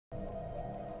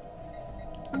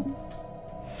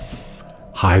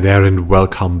Hi there and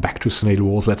welcome back to Snail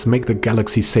Wars. Let's make the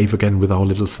galaxy safe again with our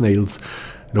little snails.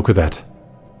 Look at that.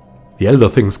 The Elder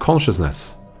Thing's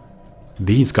consciousness.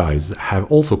 These guys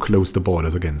have also closed the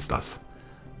borders against us.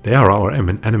 They are our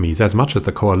enemies as much as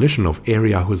the coalition of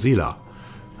Area Hosila.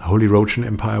 The Holy Rocian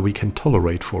Empire we can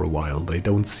tolerate for a while. They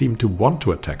don't seem to want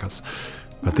to attack us.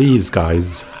 But these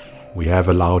guys, we have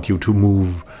allowed you to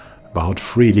move about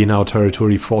freely in our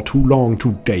territory for too long.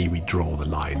 Today we draw the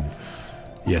line.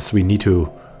 Yes, we need to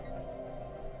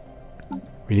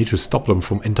stop them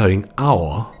from entering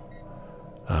our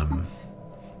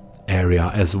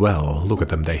area as well. Look at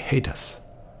them, they hate us.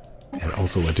 They're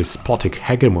also a despotic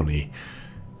hegemony.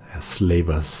 They're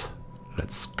slavers.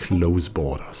 Let's close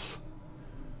borders.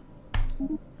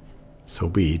 So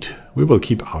be it. We will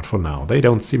keep out for now. They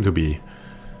don't seem to be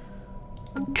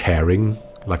caring,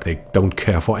 like they don't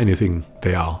care for anything.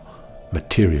 They are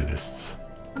materialists.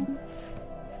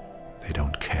 They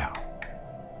don't care.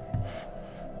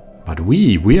 But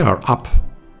we are up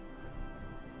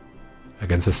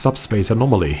against a subspace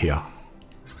anomaly here.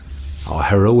 Our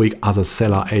heroic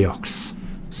Azazel Aox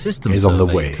is on the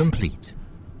way. Complete.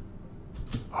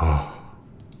 Oh.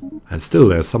 And still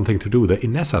there's something to do. The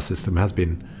Inessa system has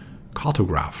been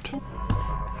cartographed.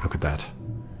 Look at that.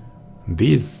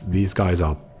 These guys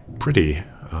are pretty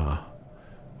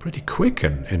quick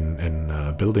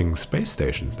in building space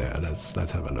stations there. Let's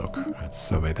have a look. Let's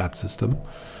survey that system.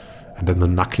 And then the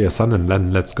nuclear sun, and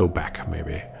then let's go back,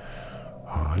 maybe.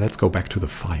 Let's go back to the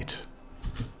fight.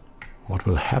 What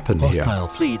will happen here? Hostile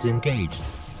fleet engaged.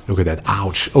 Look at that.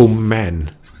 Ouch. Oh,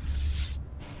 man.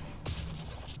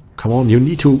 Come on, you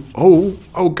need to... Oh,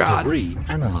 God. Debris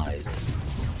analyzed.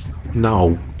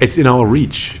 Now, it's in our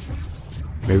reach.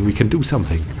 Maybe we can do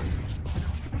something.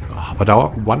 But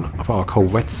one of our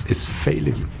corvettes is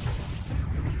failing.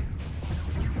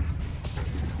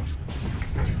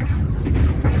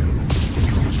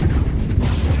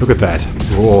 Look at that.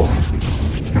 Whoa.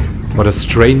 What a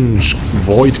strange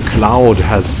void cloud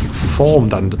has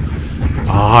formed, and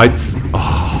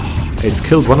it's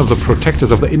killed one of the protectors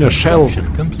of the inner shell.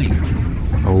 Complete.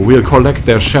 Oh, we'll collect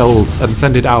their shells and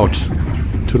send it out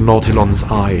to Nautilon's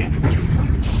eye.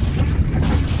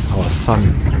 Our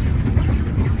sun.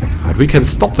 And we can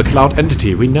stop the cloud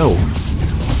entity, we know. I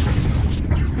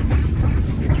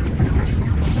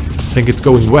think it's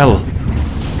going well.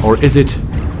 Or is it?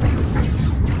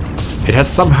 It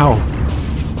has somehow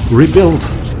rebuilt.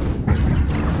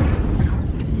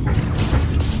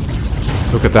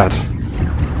 Look at that.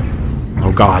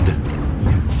 Oh, God.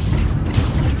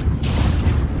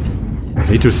 I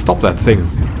need to stop that thing.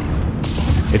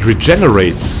 It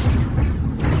regenerates.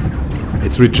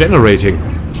 It's regenerating.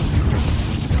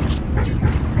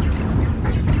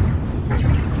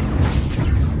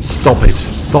 Stop it.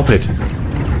 Stop it.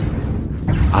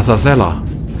 Azazela.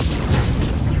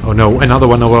 Oh no, another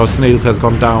one of our snails has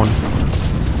gone down.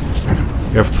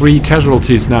 We have 3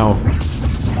 casualties now.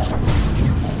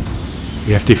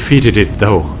 We have defeated it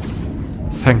though.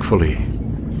 Thankfully.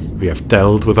 We have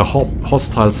dealt with a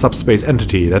hostile subspace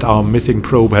entity that our missing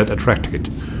probe had attracted.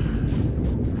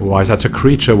 Why such a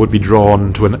creature would be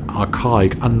drawn to an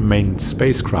archaic, unmanned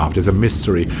spacecraft is a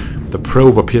mystery. The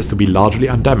probe appears to be largely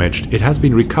undamaged. It has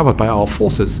been recovered by our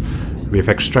forces. We have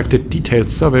extracted detailed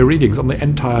survey readings on the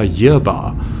entire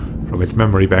yearbar from its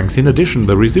memory banks. In addition,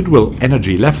 the residual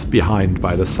energy left behind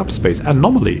by the subspace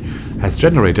anomaly has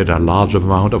generated a large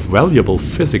amount of valuable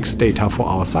physics data for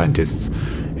our scientists.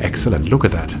 Excellent, look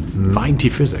at that. 90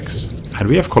 physics. And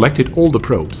we have collected all the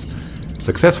probes.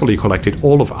 Successfully collected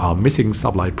all of our missing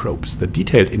sublight probes. The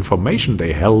detailed information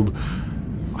they held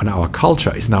on our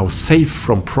culture is now safe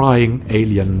from prying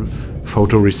alien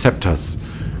photoreceptors.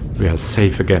 We are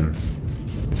safe again.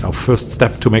 It's our first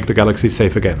step to make the galaxy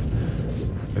safe again.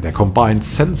 With their combined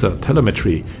sensor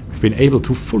telemetry, we've been able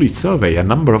to fully survey a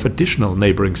number of additional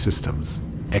neighboring systems.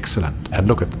 Excellent. And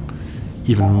look at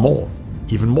even more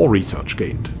research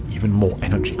gained, even more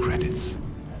energy credits.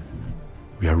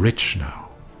 We are rich now.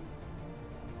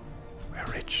 We are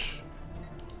rich.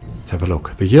 Let's have a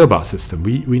look. The yearbar system,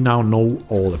 we now know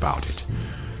all about it.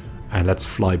 And let's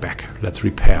fly back. Let's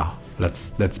repair.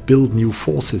 Let's build new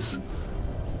forces.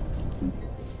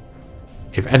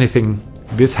 If anything,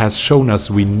 this has shown us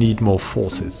we need more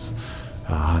forces.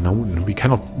 No, we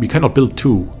cannot build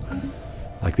 2.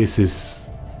 Like, this is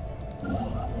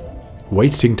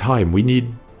wasting time. We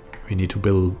need to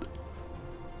build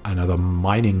another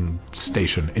mining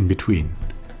station in between.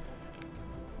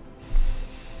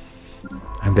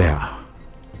 And there,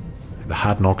 in the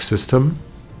Hadnock system,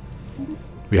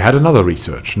 we had another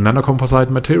research, nanocomposite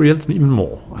materials, even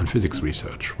more, and physics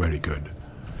research. Very good.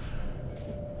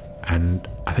 And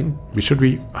I think we should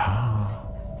be...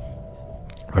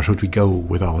 where should we go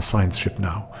with our science ship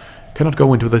now? Cannot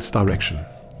go into this direction.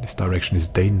 This direction is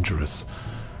dangerous.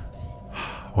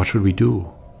 What should we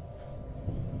do?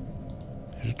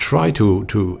 We should try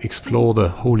to explore the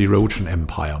Holy Rojan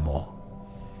Empire more.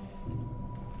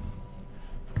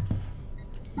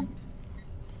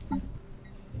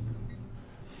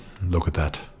 Look at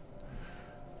that.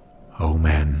 Oh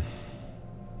man.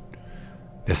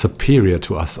 They're superior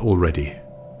to us already.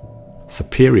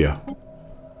 Superior.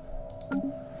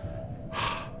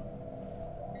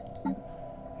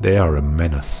 They are a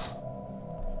menace.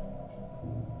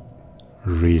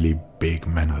 Really big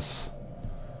menace.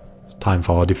 It's time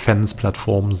for our defense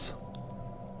platforms.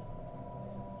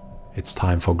 It's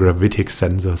time for gravitic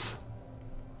sensors.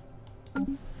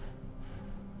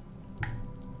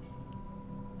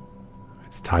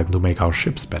 It's time to make our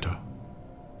ships better.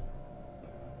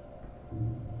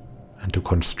 And to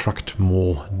construct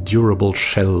more durable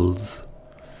shells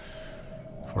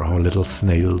for our little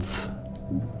snails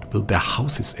to build their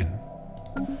houses in.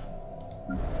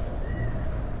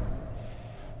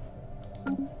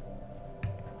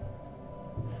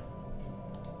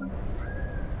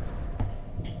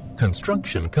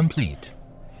 Construction complete.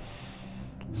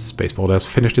 Spaceport has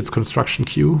finished its construction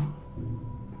queue.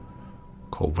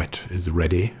 Corvette is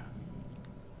ready.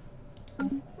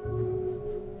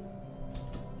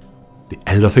 The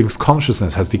Elder Thing's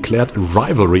consciousness has declared a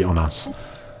rivalry on us.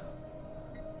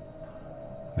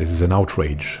 This is an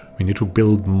outrage. We need to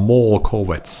build more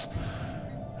corvettes.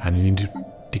 And we need to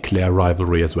declare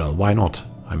rivalry as well. Why not?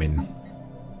 I mean,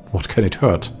 what can it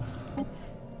hurt?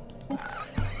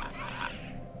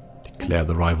 Declare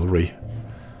the rivalry.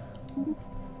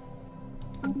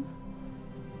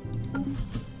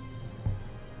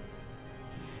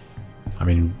 I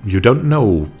mean, you don't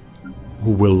know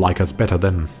who will like us better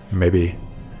than maybe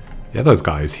the other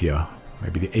guys here.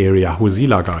 Maybe the Area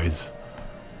Huzila guys.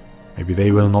 Maybe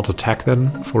they will not attack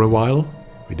then for a while.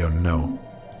 We don't know.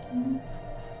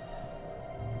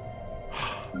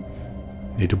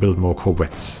 Need to build more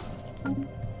corvettes.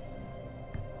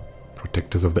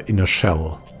 Protectors of the inner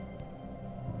shell.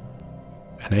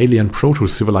 An alien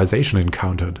proto-civilization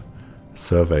encountered.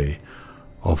 Survey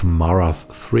of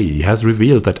Marath 3 has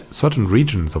revealed that certain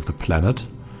regions of the planet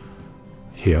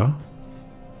here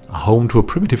are home to a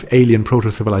primitive alien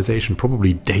proto-civilization,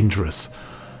 probably dangerous.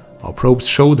 Our probes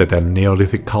show that their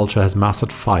Neolithic culture has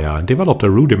mastered fire and developed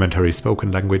a rudimentary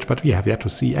spoken language, but we have yet to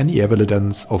see any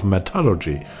evidence of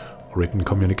metallurgy or written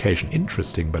communication.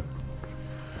 Interesting, but...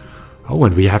 Oh,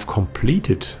 and we have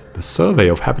completed the survey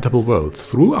of habitable worlds.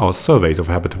 Through our surveys of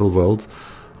habitable worlds,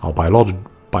 our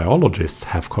biologists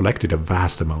have collected a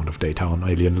vast amount of data on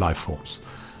alien life forms.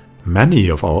 Many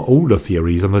of our older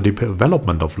theories on the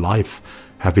development of life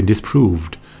have been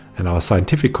disproved, and our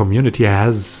scientific community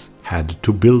has had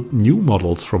to build new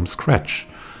models from scratch.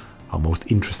 Our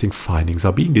most interesting findings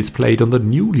are being displayed on the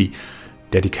newly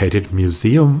dedicated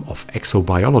Museum of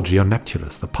Exobiology on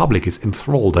Neptulus. The public is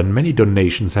enthralled, and many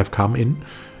donations have come in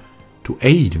to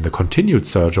aid in the continued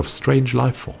search of strange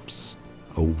life forms.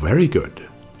 Oh, very good.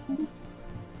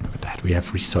 Look at that, we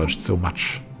have researched so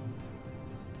much.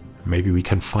 Maybe we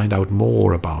can find out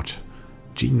more about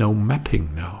genome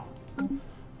mapping now.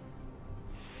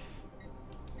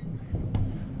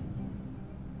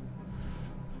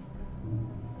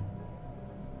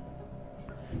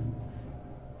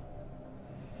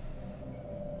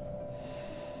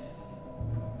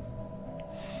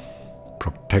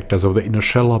 Protectors of the inner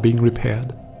shell are being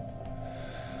repaired.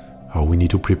 Oh, we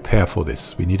need to prepare for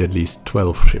this. We need at least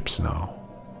 12 ships now.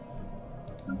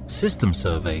 System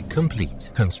survey complete.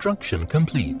 Construction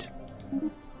complete.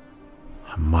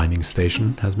 A mining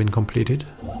station has been completed.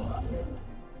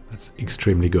 That's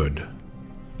extremely good.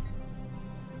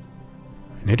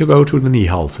 We need to go to the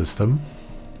Nihal system.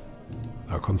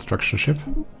 Our construction ship.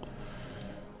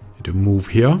 Need to move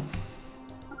here.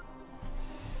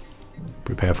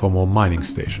 Prepare for more mining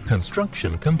station.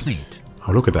 Construction complete.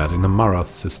 Oh, look at that. In the Marath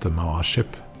system, our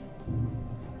ship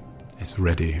is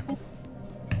ready.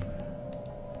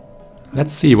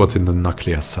 Let's see what's in the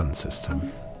nuclear sun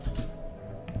system.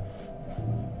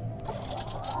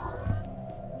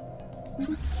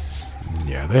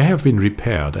 Yeah, they have been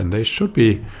repaired and they should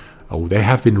be... Oh, they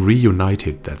have been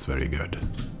reunited. That's very good.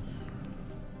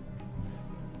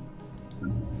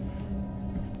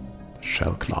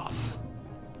 Shell class.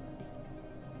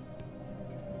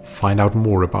 Find out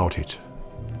more about it.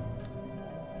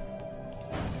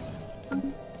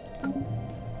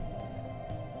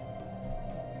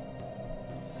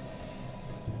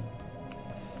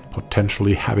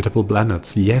 Potentially habitable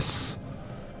planets, yes.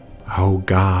 Oh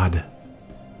god.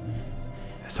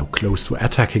 so close to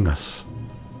attacking us.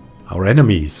 Our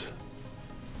enemies.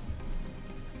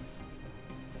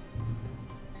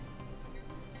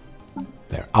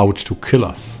 They're out to kill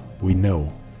us. We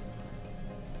know.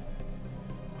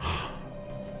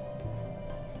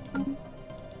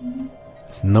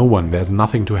 There's no one. There's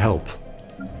nothing to help.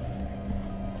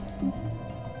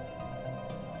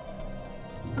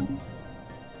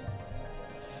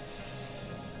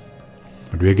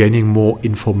 But we're gaining more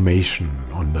information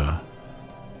on the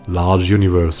large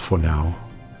universe for now.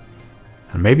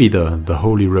 And maybe the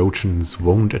Holy Roachans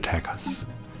won't attack us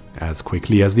as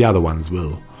quickly as the other ones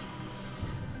will.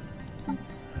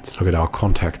 Let's look at our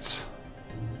contacts.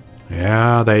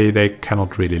 Yeah, they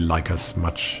cannot really like us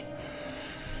much.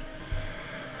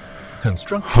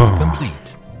 Construction complete.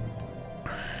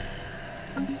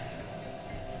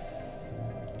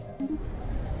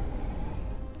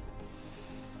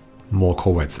 More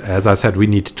corvettes. As I said, we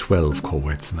need 12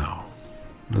 corvettes now.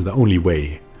 The only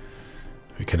way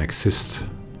we can exist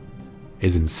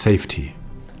is in safety.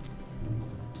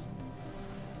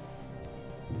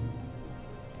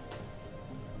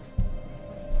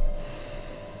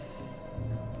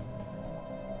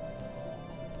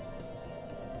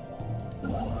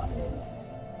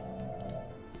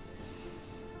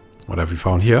 What have we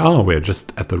found here? Oh, we're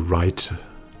just at the right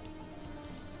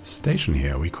station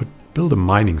here. We could build a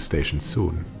mining station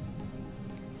soon.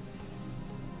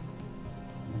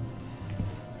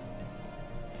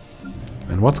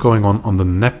 And what's going on the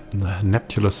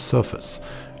Neptulus surface?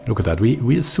 Look at that.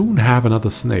 We'll soon have another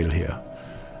snail here.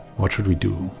 What should we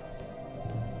do?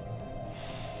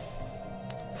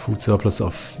 Food surplus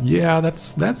of... Yeah,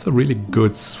 that's a really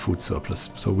good food surplus.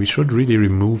 So we should really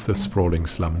remove the sprawling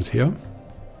slums here.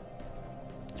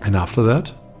 And after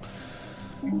that,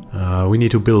 we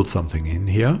need to build something in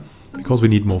here. Because we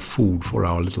need more food for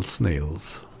our little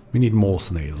snails. We need more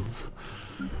snails.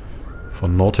 For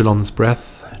Nautilon's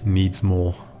breath needs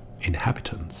more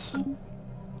inhabitants.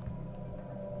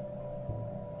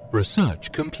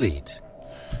 Research complete.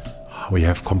 We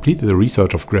have completed the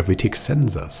research of gravitic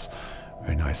sensors.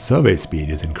 Very nice. Survey speed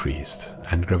is increased.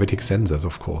 And gravitic sensors,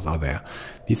 of course, are there.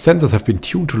 These sensors have been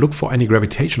tuned to look for any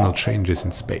gravitational changes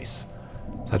in space,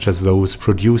 such as those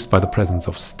produced by the presence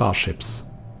of starships.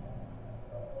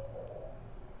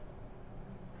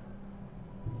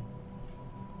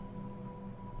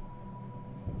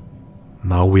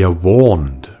 Now we are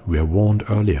warned. We are warned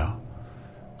earlier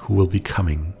who will be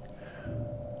coming.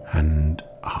 And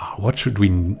what should we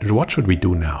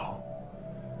do now?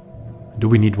 Do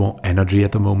we need more energy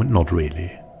at the moment? Not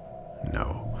really.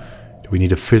 No. Do we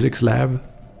need a physics lab?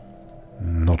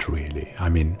 Not really. I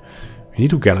mean, we need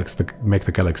to make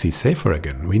the galaxy safer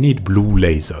again. We need blue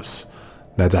lasers.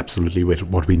 That's absolutely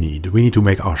what we need. We need to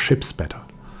make our ships better.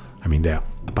 I mean, they're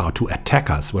about to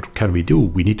attack us. What can we do?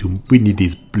 We need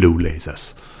these blue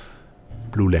lasers.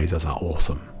 Blue lasers are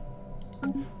awesome.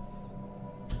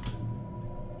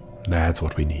 That's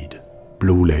what we need.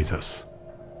 Blue lasers.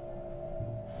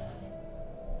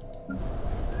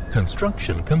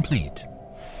 Construction complete.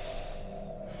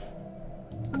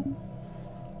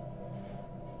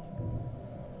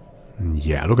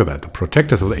 Yeah, look at that. The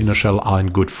protectors of the inner shell are in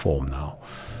good form now.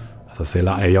 The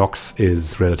Sailor Aox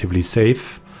is relatively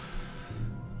safe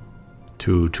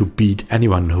to beat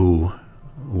anyone who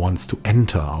wants to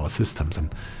enter our systems.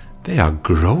 And they are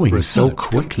growing so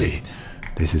quickly. Complete.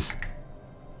 This is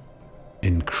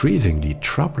increasingly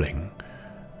troubling.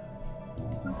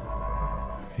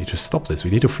 We need to stop this. We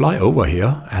need to fly over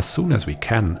here as soon as we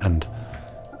can and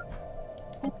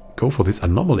go for this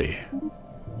anomaly.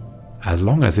 As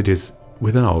long as it is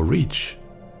within our reach.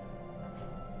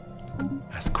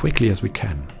 As quickly as we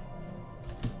can.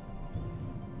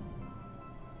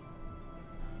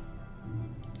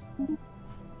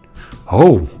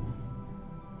 Oh!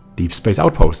 Deep space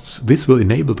outposts. This will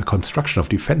enable the construction of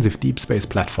defensive deep space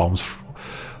platforms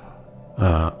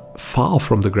far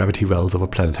from the gravity wells of a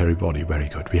planetary body. Very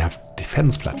good. We have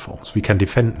defense platforms. We can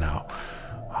defend now.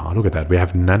 Oh, look at that. We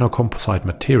have nanocomposite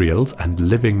materials and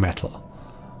living metal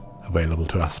available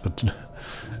to us. But,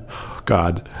 oh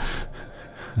God,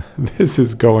 this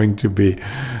is going to be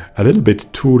a little bit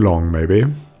too long, maybe.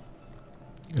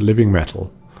 Living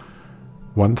metal.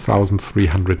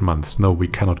 1,300 months. No, we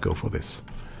cannot go for this.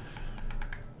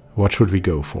 What should we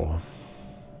go for?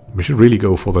 We should really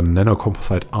go for the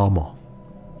nanocomposite armor.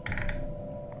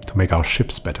 To make our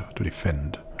ships better, to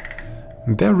defend.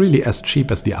 And they're really as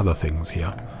cheap as the other things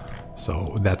here.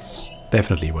 So that's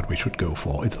definitely what we should go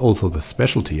for. It's also the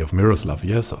specialty of Miroslav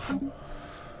Yezhov.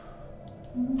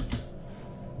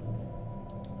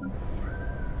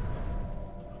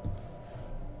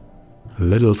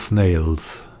 Little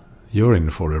snails. You're in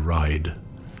for a ride.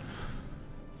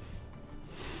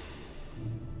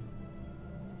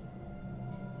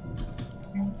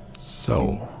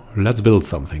 So, let's build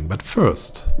something, but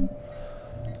first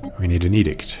we need an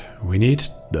edict. We need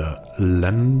the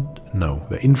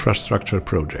the infrastructure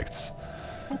projects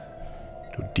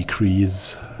to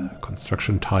decrease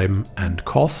construction time and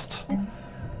cost.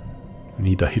 We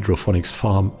need the hydroponics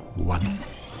farm 1.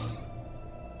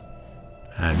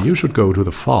 And you should go to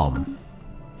the farm.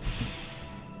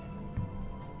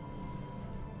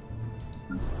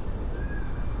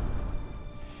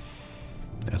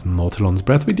 There's Nautilon's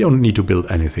Breath. We don't need to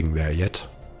build anything there yet.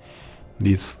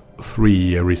 These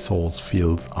 3 resource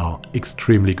fields are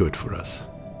extremely good for us.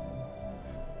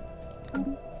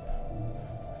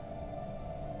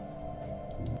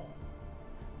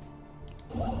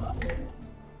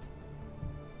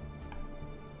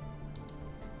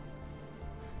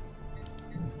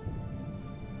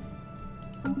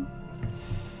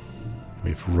 We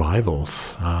have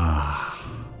rivals.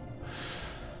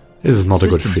 This is not a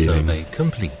good feeling. Survey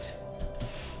complete.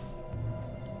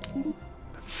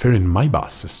 The Firin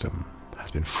Maibas system has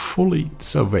been fully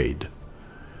surveyed.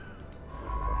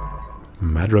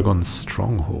 Madragon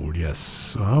Stronghold,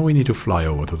 yes. We need to fly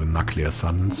over to the Nuclear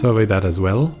Sun and survey that as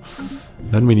well.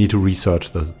 Then we need to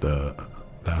research the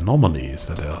anomalies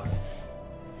that are...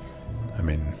 I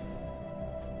mean...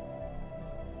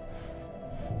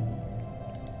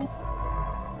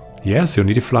 Yes, you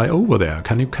need to fly over there.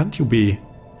 Can't you be...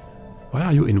 Why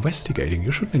are you investigating?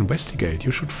 You shouldn't investigate.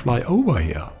 You should fly over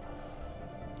here.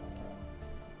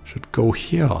 Should go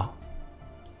here.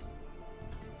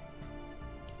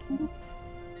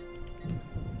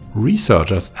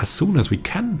 Research as soon as we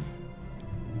can.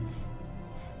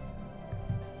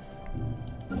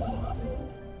 Oh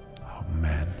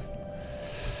man.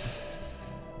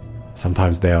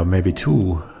 Sometimes they are maybe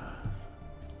too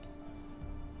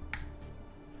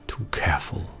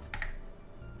careful.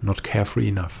 Not carefree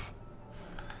enough.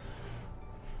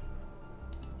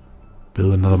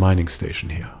 Build another mining station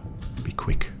here. Be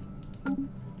quick.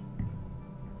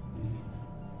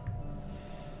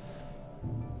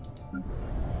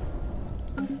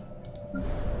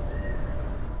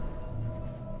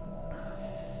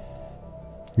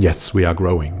 Yes, we are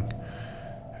growing.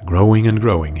 Growing and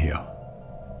growing here.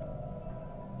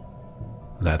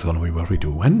 That's gonna be what we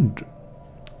do. And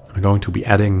we're going to be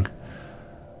adding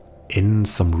in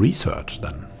some research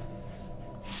then.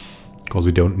 Because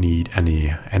we don't need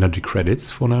any energy credits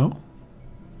for now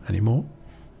anymore.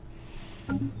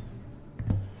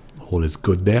 All is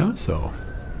good there, so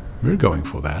we're going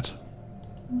for that.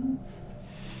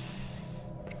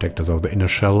 Protectors of the inner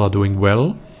shell are doing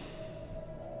well.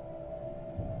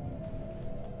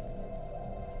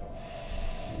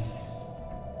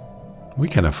 We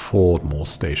can afford more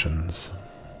stations.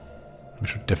 We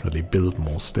should definitely build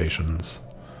more stations.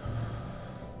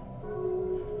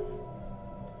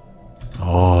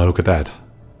 Oh, look at that.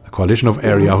 The coalition of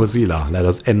Area Hosila. Let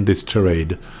us end this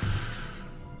charade.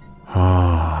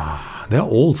 They're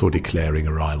also declaring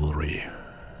a rivalry.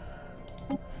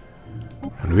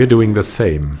 And we're doing the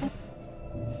same.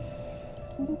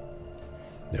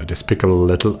 Their despicable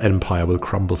little empire will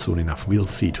crumble soon enough. We'll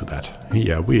see to that.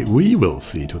 Yeah, we will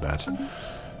see to that.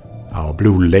 Our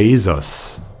blue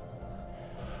lasers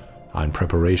are in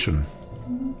preparation.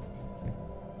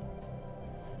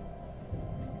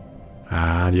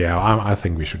 And yeah, I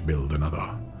think we should build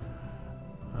another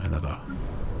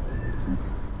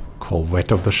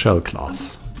corvette of the shell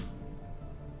class.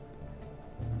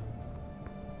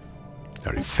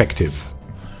 They're effective.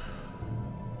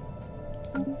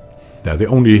 They're the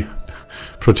only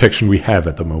protection we have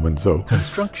at the moment, so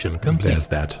construction complete. There's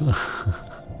that.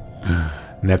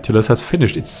 Neptulus has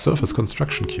finished its surface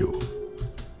construction queue.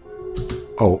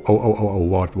 Oh,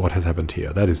 what has happened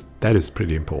here? That is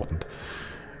pretty important.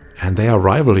 And they are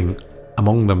rivaling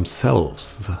among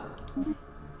themselves.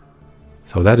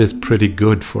 So that is pretty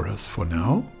good for us for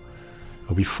now.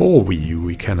 Before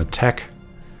we can attack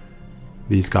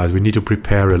these guys, we need to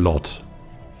prepare a lot.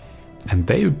 And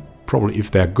they probably, if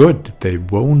they're good, they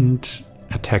won't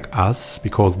attack us,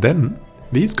 because then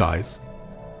these guys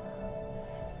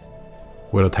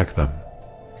will attack them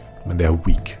when they're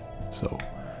weak. So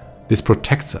this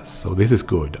protects us, so this is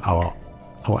good. Our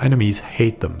enemies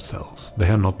hate themselves. They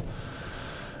are not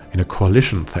in a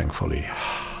coalition, thankfully.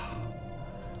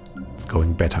 It's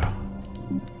going better.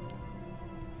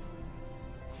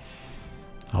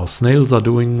 Our snails are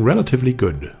doing relatively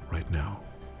good right now.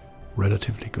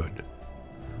 Relatively good.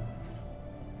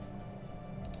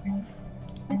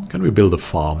 Can we build a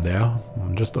farm there?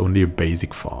 Just only a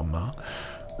basic farm.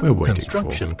 We're waiting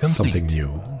for something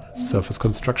new. Surface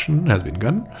construction has been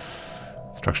done.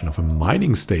 Construction of a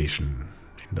mining station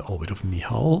in the orbit of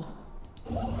Nihal.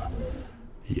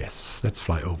 Yes, let's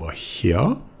fly over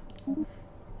here.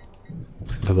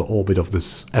 Into the orbit of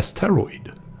this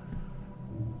asteroid.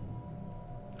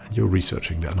 And you're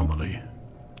researching the anomaly.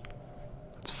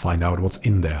 Let's find out what's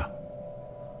in there.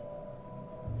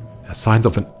 There are signs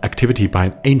of an activity by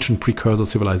an ancient precursor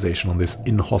civilization on this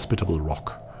inhospitable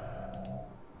rock.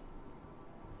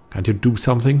 Can't you do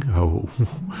something? Oh,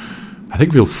 I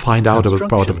think we'll find out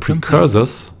about the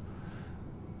precursors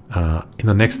in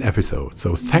the next episode.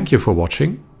 So thank you for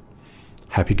watching.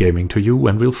 Happy gaming to you,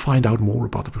 and we'll find out more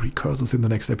about the precursors in the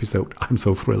next episode. I'm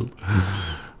so thrilled.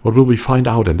 What will we find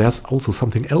out? And there's also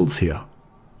something else here.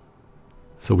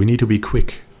 So we need to be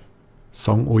quick.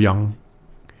 Song O-Young,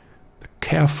 the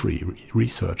carefree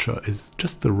researcher, is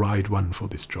just the right one for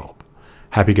this job.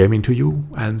 Happy gaming to you,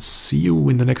 and see you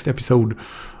in the next episode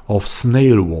of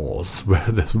Snail Wars, where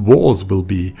the wars will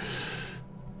be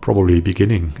probably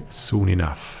beginning soon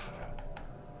enough.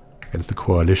 Against the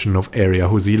coalition of Area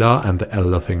Huzila and the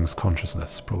Elder Things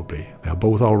Consciousness, probably. They are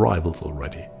both our rivals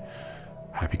already.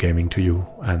 Happy gaming to you,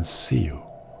 and see you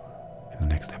in the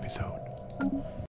next episode.